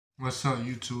What's up,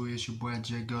 YouTube? It's your boy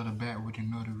Gudda back with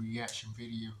another reaction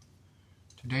video.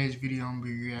 Today's video I'm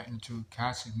gonna be reacting to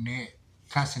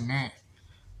Cenat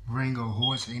bring a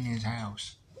horse in his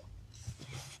house.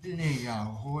 This nigga got a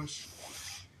horse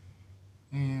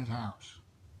in his house.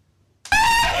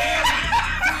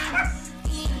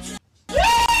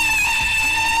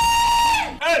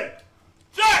 Hey,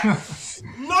 Jack!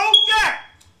 No, Jack!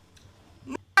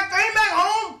 I came back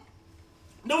home.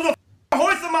 There was a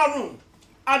horse in my room.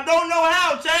 I don't know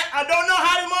how, Jack. I don't know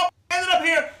how this motherfucker ended up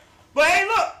here. But hey,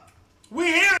 look, we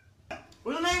here.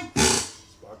 What's your name?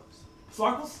 Sparkles.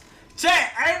 Sparkles?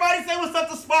 Chat, everybody say what's up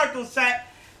to Sparkles, chat.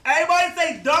 Everybody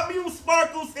say W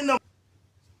Sparkles in the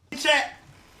chat.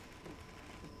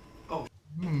 Oh.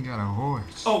 You got a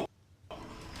horse. Oh.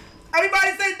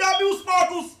 Everybody say W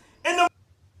Sparkles in the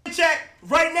chat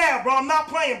right now, bro. I'm not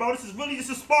playing, bro. This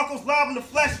is Sparkles live in the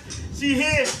flesh. She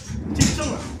here. She's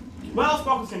chilling. What else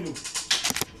Sparkles can do?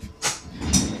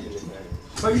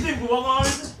 Oh, you think we walk on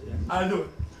this? I do it.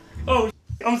 Oh,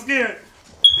 I'm scared.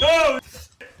 Oh,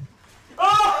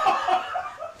 oh,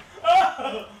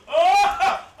 oh,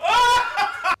 oh,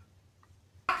 oh.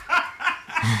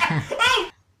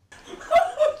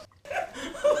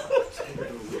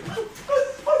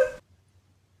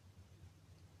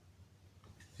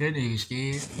 That nigga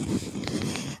scared.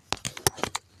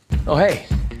 Oh, hey.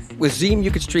 With Zeem, you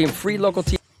can stream free local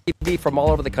TV from all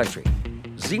over the country.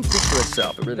 Zeem speaks for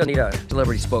itself. It really doesn't need a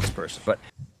celebrity spokesperson, but...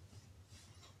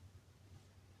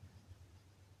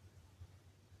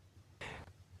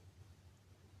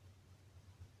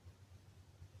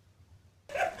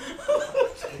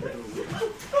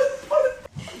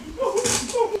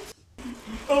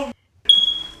 Oh,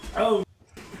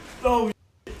 oh,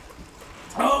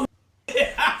 oh.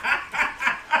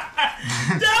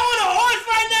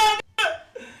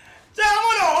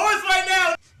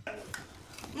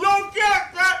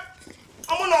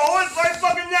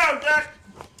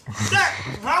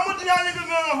 How much of y'all niggas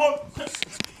been on a horse?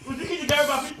 Would you eat the dirt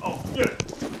about me? Oh, yeah.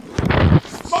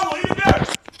 Sparkle, eat the dirt.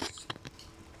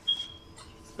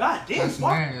 God damn,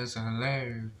 Sparkle. That's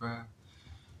hilarious, bro.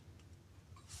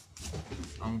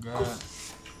 Oh, God.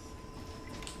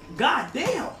 God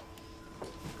damn.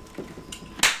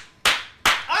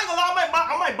 I ain't gonna lie,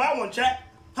 I might buy one, chat.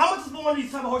 How much is for one of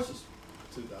these type of horses?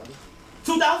 2,000.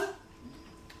 2,000?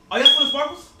 Are y'all for the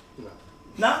Sparkles? No.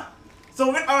 Nah? So,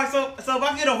 alright, so if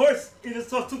I get a horse, it just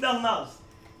costs $2,000.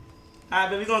 Alright,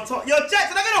 but we gonna talk. Yo, chat,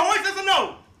 should I get a horse, yes or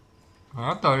no?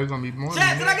 I thought it was gonna be more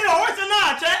Chat, should I get a horse or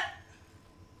not, chat?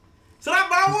 Should I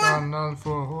buy one? $2,000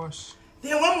 for a horse.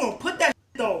 Damn, where I'm gonna put that shit,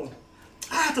 though?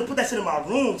 I have to put that shit in my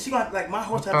room. She gonna, like, my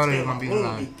horse have to stay in my room.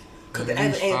 Like, cause the other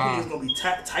AMP is gonna be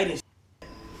tight and shit.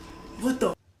 What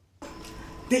the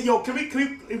f? Yo, can we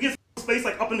get some space,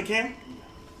 like, up in the cam?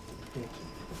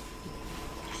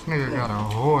 This nigga got a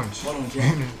horse. Hold on,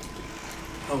 Jack.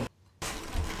 Oh.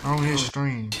 On his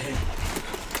stream.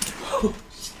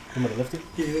 You want to lift it?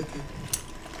 Yeah, lift it.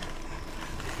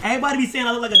 Everybody be saying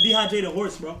I look like a dehydrated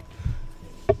horse, bro.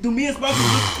 Do me and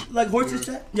Sparkles look like horses,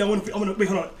 chat? Yeah, wait, hold on. Wait,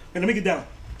 let me get down.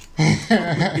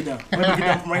 Let me get down. Let me get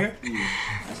down from right here.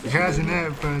 Imagine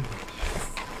that, but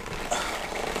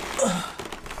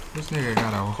this nigga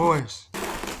got a horse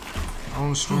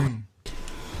on stream.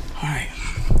 Alright.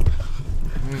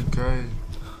 That's crazy.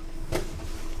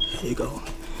 There you go.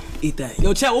 Eat that.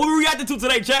 Yo, chat, what we reacting to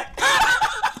today, chat?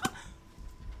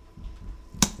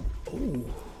 Ooh.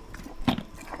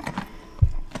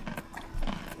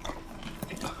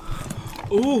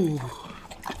 Ooh.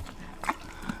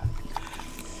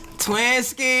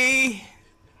 Twinsky.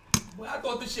 Well, I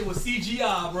thought this shit was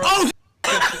CGI, bro. Oh,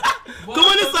 come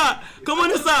on this side. Come on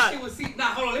this side. Nah,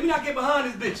 hold on. Let me not get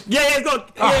behind this bitch. Yeah, go.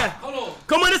 Yeah. Hold on.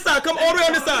 Come on this side. Come all the way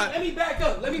on this side. Let me back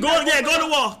up. Let me go on the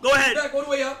wall. Go ahead. Go the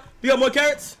way up. You got more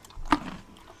carrots?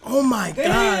 Oh my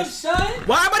Damn, gosh. son.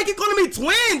 Why everybody keep calling me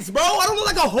twins, bro? I don't look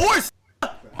like a horse.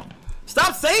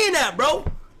 Stop saying that, bro.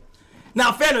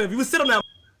 Now, Phantom, if you would sit on that,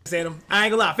 Phantom, I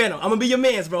ain't gonna lie, Phantom, I'm gonna be your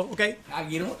mans, bro, okay? I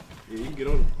get him. Yeah, you can get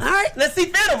on it. Alright, let's see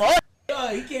Phantom. All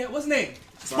right. He can't. What's his name?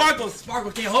 Sparkles.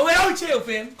 Sparkle can't hold it. Oh, chill,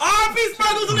 fam. RP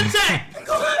Sparkles in the chat.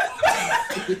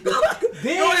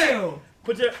 Damn.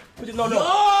 Put your no.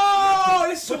 Oh,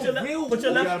 this so real. Put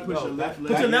your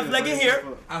left leg in here.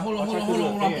 Hold on.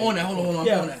 I'm on that. Hold on.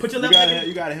 Yeah, put your left leg in.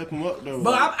 You gotta help him up, though.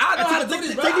 But I know how to do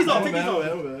this, bro. Take these off.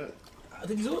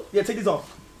 Take these off? Yeah, take these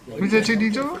off. What's that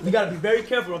TD job? You gotta be very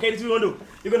careful, okay? This is what you're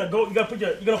gonna do.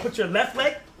 You're gonna put your left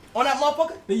leg on that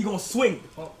motherfucker, then you're gonna swing.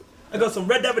 I got some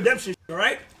Red Dead Redemption shit,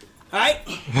 alright? Alright?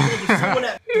 You're gonna just swing on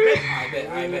that, okay?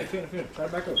 I bet. Try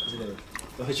to back up.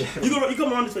 You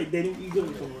come around this way, Danny. You come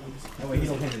around this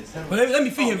way. But let me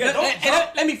feed him.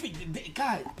 Let me feed.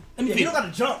 God. Let me feed you him. don't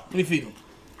gotta jump. Let me feed him.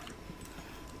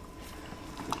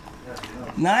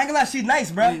 Nah, I ain't gonna lie, she's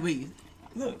nice, bro. Wait.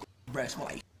 Look. Breast smell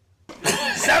like.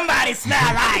 Somebody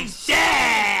smell like shit.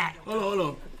 Hold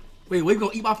on. Wait, we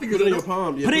gonna eat my fingers? Put it in your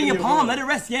palm. Yeah, Put it in your palm, let it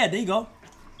rest. Yeah, there you go.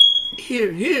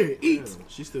 Here, eat. Yeah,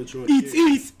 she's still chewing.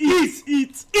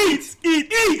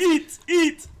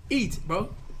 Eat, bro.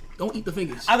 Don't eat the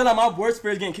fingers. I feel like my worst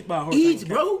fear is getting kicked by a horse. Eat,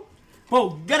 bro. Bro,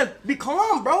 you gotta be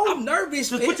calm, bro. I'm nervous.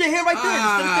 Just put your hand right there.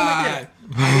 Just put your hand right there.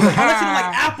 I let you look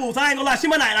like apples. I ain't gonna lie. She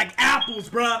might not like apples,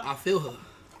 bro. I feel her.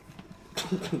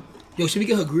 Yo, should we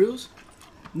get her grills?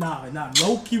 Nah.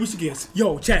 Low key, we should get.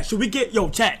 Yo, chat. Should we get? Yo,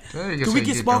 chat. Can we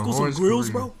get Sparkle some grills,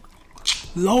 bro?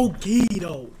 Low key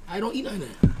though. I don't eat nothing.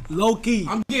 Of that. Low key.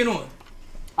 I'm getting on.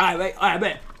 Alright,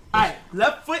 bet. Alright,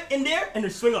 left foot in there and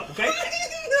then swing up, okay?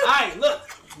 Alright, look.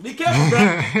 Be careful, bro.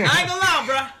 I ain't gonna lie,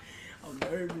 bro. I'm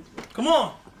nervous. Come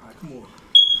on. Alright, come on.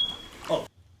 Oh.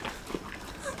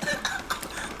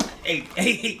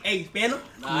 Hey, Phantom.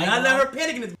 Nah, I ain't Not gonna let lie. her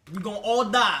panic in this. We gonna all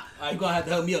die. Alright, you gonna have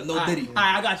to help me up. No Diddy.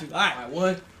 Alright, I got you. Alright. Alright,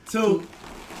 1, 2.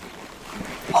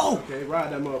 Oh! Okay,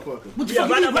 ride that motherfucker. What the Yeah,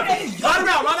 fuck? ride that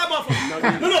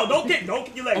motherfucker. No, don't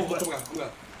kick your legs.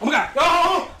 Oh my god.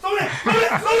 Oh, slow down.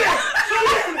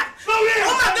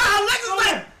 Oh my god, her legs is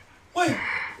limp. Wait,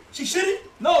 she shitted?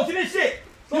 No, she didn't shit.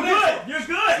 You're good. You're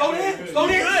good. Slow down. Slow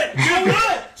down. You're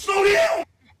good. Slow down.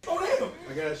 Slow down.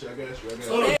 I got you.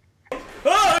 Slow down.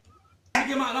 Oh,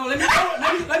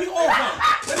 Let me oil farm.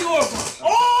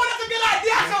 oh, that's a good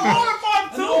idea. That's a water farm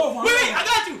too. Wait, I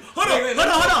got you. Hold on.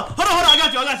 I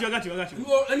got you.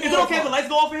 Is it okay if the lights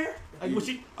go off in here? Like, was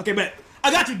she? Okay, bet. I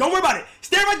got you. Don't worry about it.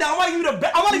 Stay right there. I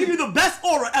want to give you the best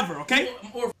aura ever. Okay?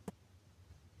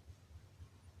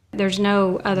 There's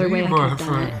no other way I could have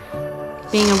done it.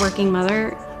 Being a working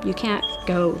mother, you can't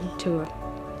go to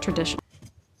a traditional.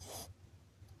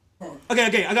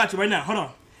 Okay. I got you right now. Hold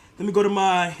on. Let me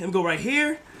go right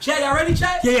here. Chat, y'all ready,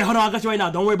 chat? Yeah. Hold on. I got you right now.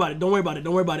 Don't worry about it. Let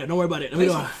me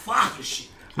go. Fuck shit.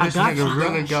 This nigga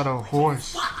really got a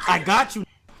horse I got you.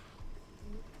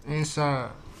 inside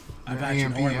the got you,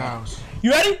 AMP don't worry about house.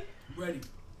 You ready? Ready.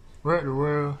 What the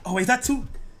world? Oh, wait, is that 2?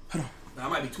 Nah, I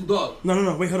might be too dog.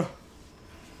 No. Wait, hold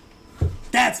on.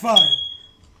 That's fine.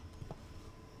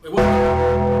 Wait, what?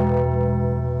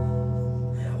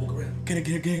 Yeah, walk around. Get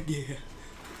it. Yeah.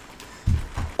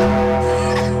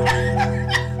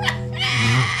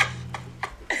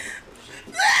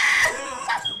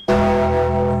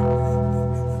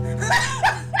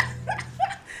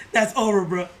 That's over,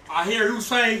 bro. I hear you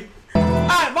say.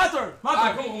 Alright, my turn.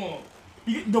 Alright, come on.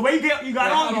 The way you got on, I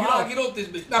don't know how to get off this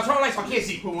bitch. Now turn the lights so I can't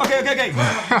see.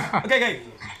 Okay.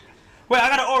 Wait, I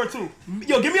got an aura too.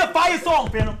 Yo, give me a fire song,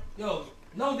 Phantom. Yo,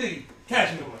 no Diddy.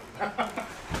 Catch me.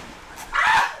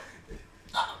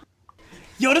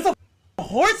 Yo, there's a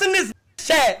horse in this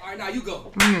chat. Alright, now you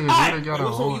go. This nigga really got a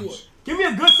What song you horse. want? Give me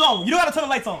a good song. You don't gotta turn the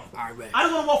lights on. Alright, man. I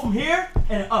just wanna walk from here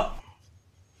and up.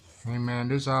 Hey man,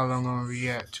 this is all I'm gonna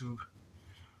react to.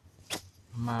 I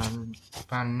might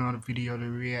find another video to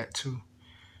react to.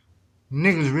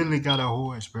 Niggas really got a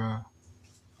horse, bro.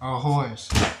 A horse.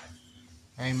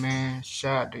 Hey man,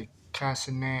 shout out to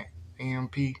Cenat,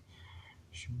 AMP.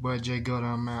 It's your boy J Gudda,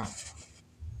 I'm out.